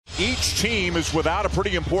Each team is without a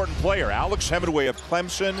pretty important player. Alex Hemingway of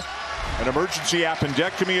Clemson, an emergency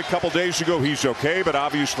appendectomy a couple days ago. He's okay, but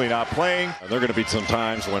obviously not playing. There are going to be some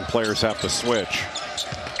times when players have to switch.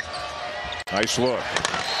 Nice look.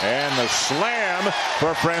 And the slam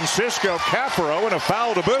for Francisco Caffaro, and a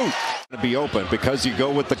foul to boot. To be open because you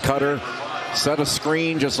go with the cutter, set a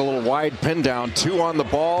screen, just a little wide pin down, 2 on the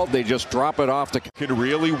ball. They just drop it off. Can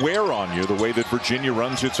really wear on you the way that Virginia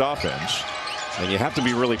runs its offense. And you have to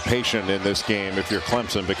be really patient in this game if you're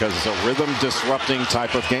Clemson, because it's a rhythm disrupting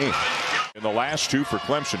type of game. In the last 2 for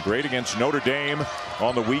Clemson, great against Notre Dame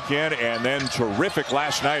on the weekend, and then terrific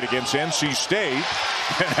last night against NC State.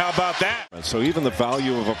 And how about that? So even the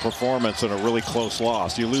value of a performance in a really close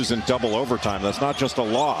loss, you lose in double overtime. That's not just a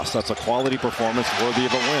loss. That's a quality performance worthy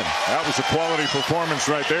of a win. That was a quality performance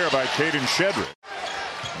right there by Jayden Gardner.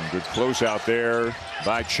 And good closeout there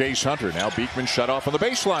by Chase Hunter. Now Beekman shut off on the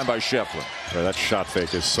baseline by Shefflin. Yeah, that shot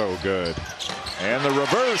fake is so good. And the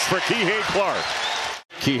reverse for Kihei Clark.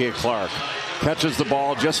 Kihei Clark catches the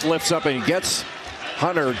ball, just lifts up, and he gets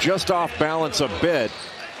Hunter just off balance a bit.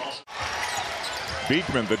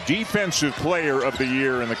 Beekman, the defensive player of the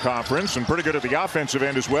year in the conference, and pretty good at the offensive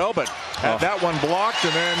end as well, but had that one blocked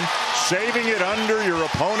and then saving it under your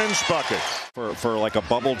opponent's bucket. For like a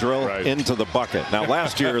bubble drill into the bucket. Now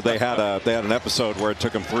last year they had an episode where it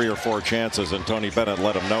took them 3 or 4 chances, and Tony Bennett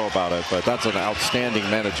let them know about it, but that's an outstanding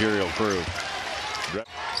managerial crew.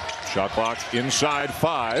 Shot clock inside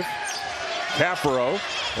 5. Caffaro.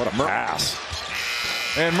 What a pass.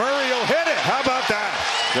 And Murray will hit it. How about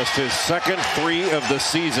that? Just his second 3 of the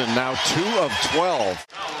season, now 2 of 12.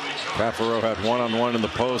 Caffaro had 1-on-1 in the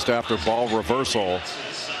post after ball reversal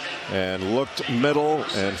and looked middle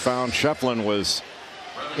and found Shefflin was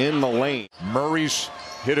in the lane. Murray's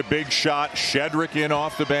hit a big shot. Shedrick in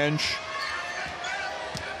off the bench.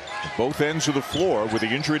 Both ends of the floor. With the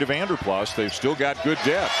injury to Vanderplas, they've still got good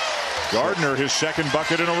depth. Gardner, his second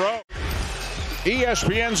bucket in a row.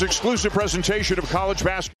 ESPN's exclusive presentation of college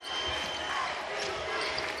basketball.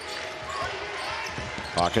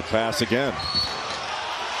 Pocket pass again.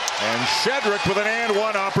 And Shedrick with an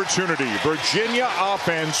and-one opportunity. Virginia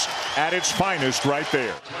offense at its finest right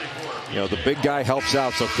there. You know, the big guy helps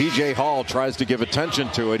out, so P.J. Hall tries to give attention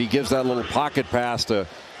to it. He gives that little pocket pass to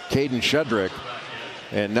Caden Shedrick.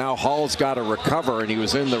 And now Hall's got to recover, and he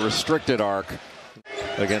was in the restricted arc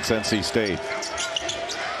against NC State.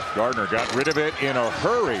 Gardner got rid of it in a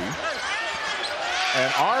hurry.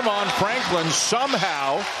 And Armon Franklin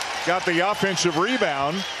somehow got the offensive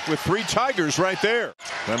rebound with 3 Tigers right there.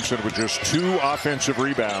 Clemson with just 2 offensive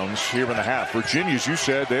rebounds here in the half. Virginia, as you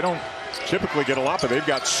said, they don't typically get a lot, but they've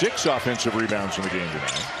got 6 offensive rebounds in the game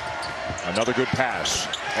tonight. Another good pass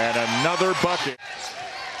and another bucket.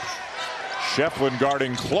 Shefflin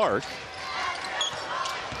guarding Clark.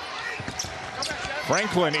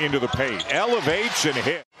 Franklin into the paint, elevates and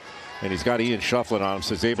hit. And he's got Ian Shefflin on him,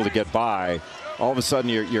 so he's able to get by. All of a sudden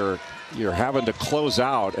you're having to close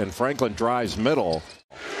out, and Franklin drives middle.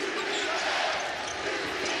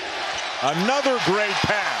 Another great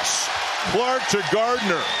pass. Clark to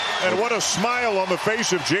Gardner. And what a smile on the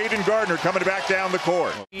face of Jayden Gardner coming back down the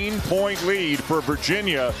court. 18-point lead for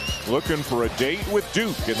Virginia, looking for a date with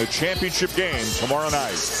Duke in the championship game tomorrow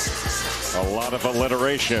night. A lot of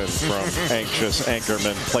alliteration from anxious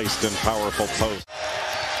anchorman placed in powerful post.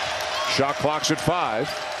 Shot clock's at 5.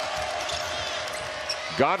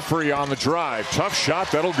 Godfrey on the drive. Tough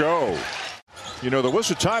shot. That'll go. You know, there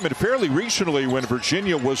was a time, and fairly recently, when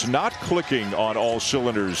Virginia was not clicking on all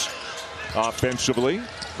cylinders offensively.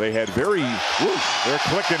 They had they're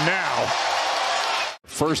clicking now.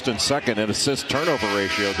 First and second in assist turnover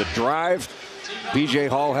ratio. The drive, B.J.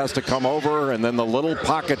 Hall has to come over, and then the little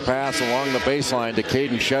pocket pass along the baseline to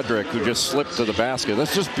Caden Shedrick, who just slipped to the basket.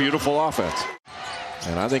 That's just beautiful offense.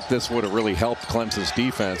 And I think this would have really helped Clemson's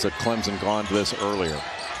defense had Clemson gone to this earlier.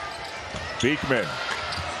 Beekman.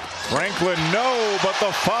 Franklin, no, but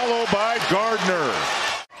the follow by Gardner.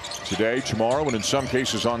 Today, tomorrow, and in some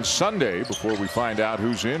cases on Sunday, before we find out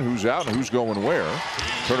who's in, who's out, and who's going where.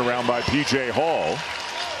 Turnaround by P.J. Hall.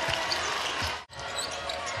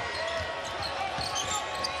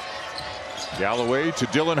 Galloway to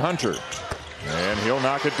Dylan Hunter. And he'll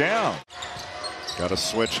knock it down. Got a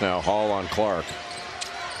switch now. Hall on Clark.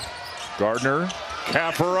 Gardner,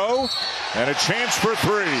 Caffaro, and a chance for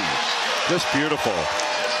 3. Just beautiful.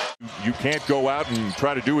 You can't go out and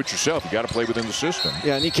try to do it yourself. You got to play within the system.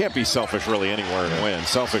 Yeah, and you can't be selfish really anywhere and win.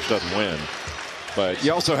 Selfish doesn't win. But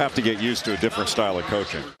you also have to get used to a different style of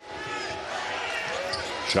coaching.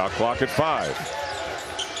 Shot clock at 5.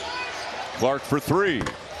 Clark for 3.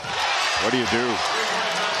 What do you do?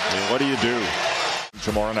 I mean, what do you do?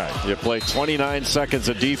 tomorrow night. You play 29 seconds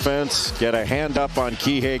of defense, get a hand up on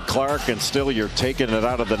Kihei Clark, and still you're taking it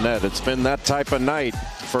out of the net. It's been that type of night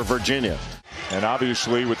for Virginia. And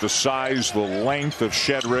obviously with the size, the length of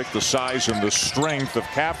Shedrick, the size and the strength of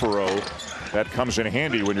Caparo, that comes in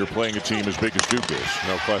handy when you're playing a team as big as Duke is.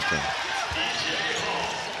 No question.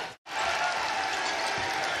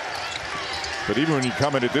 But even when you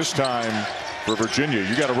come in at this time for Virginia,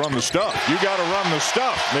 you got to run the stuff. You got to run the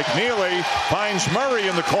stuff. McNeely finds Murray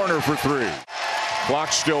in the corner for three.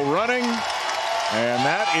 Clock still running, and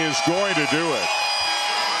that is going to do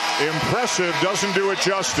it. Impressive doesn't do it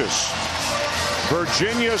justice.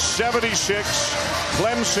 Virginia 76,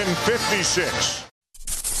 Clemson 56.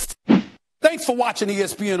 Thanks for watching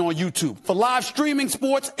ESPN on YouTube. For live streaming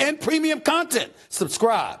sports and premium content,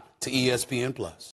 subscribe to ESPN+.